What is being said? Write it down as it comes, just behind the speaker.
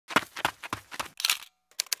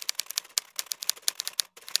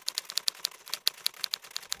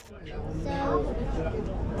So,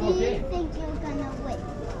 do you think you're gonna win?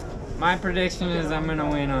 My prediction is I'm gonna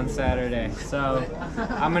win on Saturday. So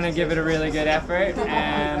I'm gonna give it a really good effort,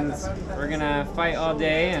 and we're gonna fight all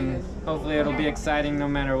day, and hopefully it'll be exciting no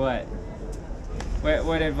matter what.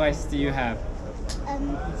 What advice do you have? So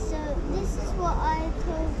this is what I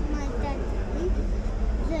told my daddy,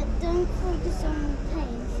 that don't focus on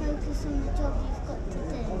pain, focus on the job you've got to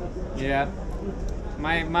do. Yeah.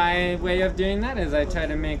 My way of doing that is I try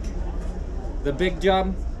to make the big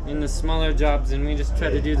job into smaller jobs, and we just try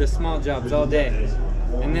to do the small jobs all day.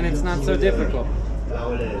 And then it's not so difficult.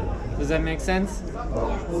 Does that make sense?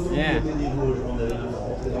 Yes. Yeah.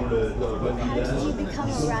 How did you become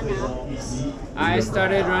a runner? I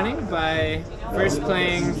started running by first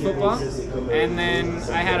playing football, and then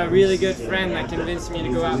I had a really good friend that convinced me to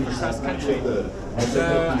go out for cross country.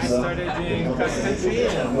 So I started doing cross country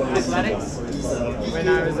and athletics when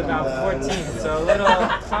I was about 14. So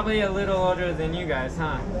probably a little older than you guys,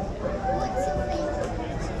 huh? What's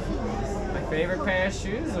your My favorite pair of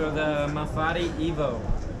shoes are the Mafati Evo.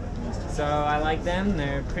 So I like them.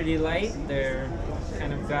 They're pretty light. They're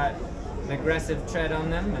kind of got an aggressive tread on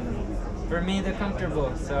them, and for me they're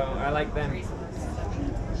comfortable. So I like them. If you're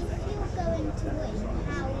going to win,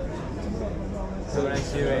 how would you do it? So would I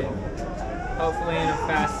do it? Hopefully in a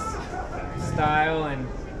fast style and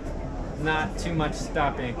not too much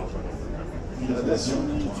stopping.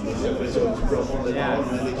 Yeah.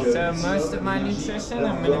 So most of my nutrition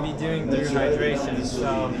I'm going to be doing through hydration.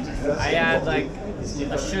 So I add like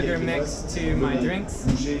a sugar mix to my drinks,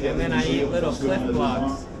 and then I eat little flip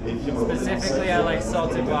blocks. Specifically, I like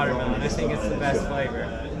salted watermelon. I think it's the best flavor.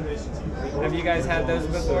 Have you guys had those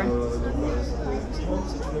before?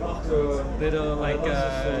 Little like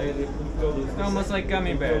almost like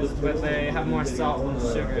gummy bears, but they have more salt and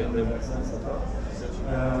sugar in them.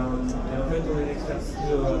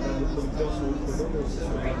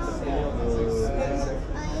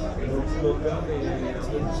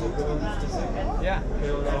 Yeah.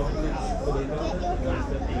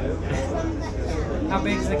 How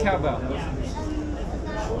big is the cowbell?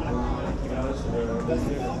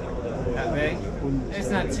 That big? It's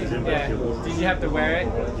not too. Yeah. Did you have to wear it?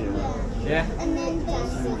 Yeah. And then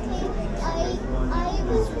basically, I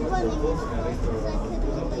was running as fast as I could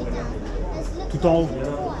all the way down. I was looking Tout en haut.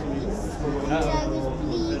 twice, and I was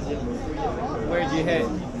bleeding a lot. Where'd you hit?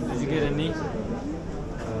 Did you get a knee?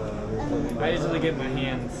 I usually get my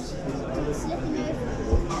hands. Slipping over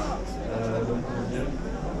the rocks.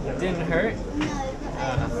 It didn't hurt?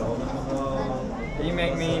 No, but You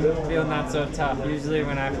make me feel not so tough. Usually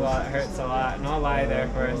when I fall, it hurts a lot, and I'll lie there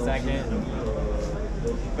for a second.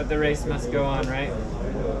 But the race must go on, right?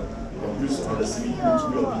 Would you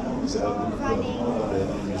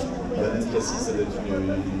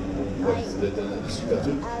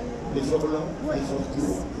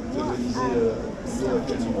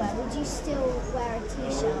still wear a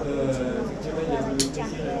t-shirt? Would you wear a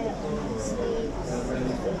jacket or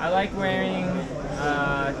sleeves? I like wearing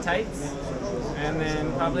tights, and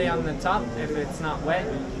then probably on the top if it's not wet,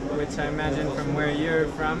 which I imagine from where you're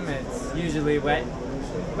from it's usually wet.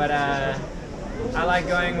 But I like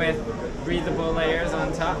going with breathable layers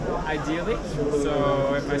on top, ideally.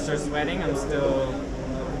 So if I start sweating, I'm still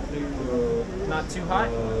not too hot.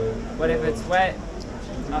 But if it's wet,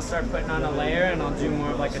 I'll start putting on a layer, and I'll do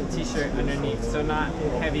more of like a t-shirt underneath, so not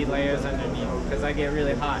heavy layers underneath, because I get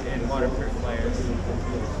really hot in waterproof layers.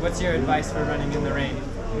 What's your advice for running in the rain?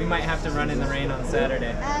 We might have to run in the rain on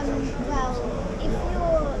Saturday. Well, if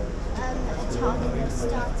you're a child and you're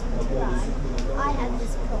starting to run, I have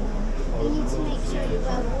this problem. You need to make sure you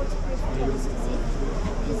wear waterproof clothes,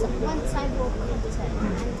 because once I walked into it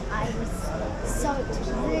and I was soaked,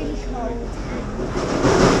 really cold, and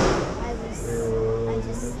I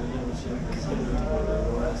just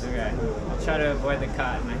Okay, I'll try to avoid the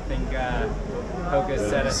cut, and I think Hoka's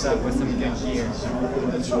set us up with some good gear.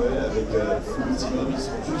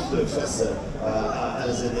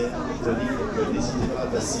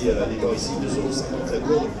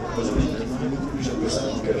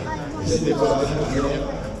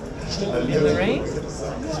 In the rain?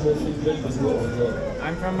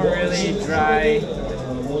 I'm from a really dry,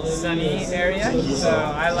 sunny area, so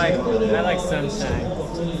I like sunshine.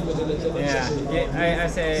 Yeah, I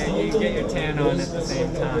say you get your tan on at the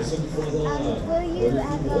same time. will you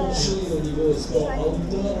ever run in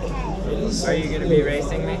the UK? Are you going to be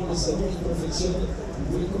racing me?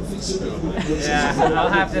 Yeah, I'll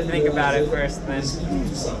have to think about it first then.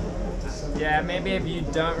 Yeah, maybe if you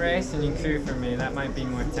don't race and you crew for me, that might be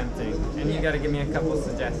more tempting. And you got to give me a couple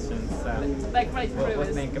suggestions, so we'll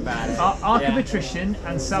think about it. Arc of Attrition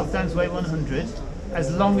and South Downs Way 100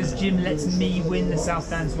 as long as Jim lets me win the South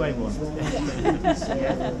Downs Way one.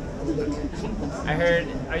 Yeah. I heard,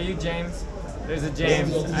 are you James? There's a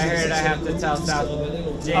James. I heard I have to tell South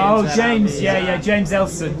James. Oh, that James, I'll be, yeah, James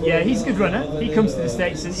Elson. Yeah, he's a good runner. He comes to the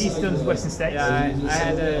States and he's done the Western States. Yeah, I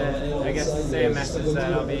had to, I guess, say a message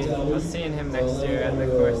that I'll be seeing him next year at the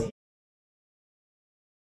course.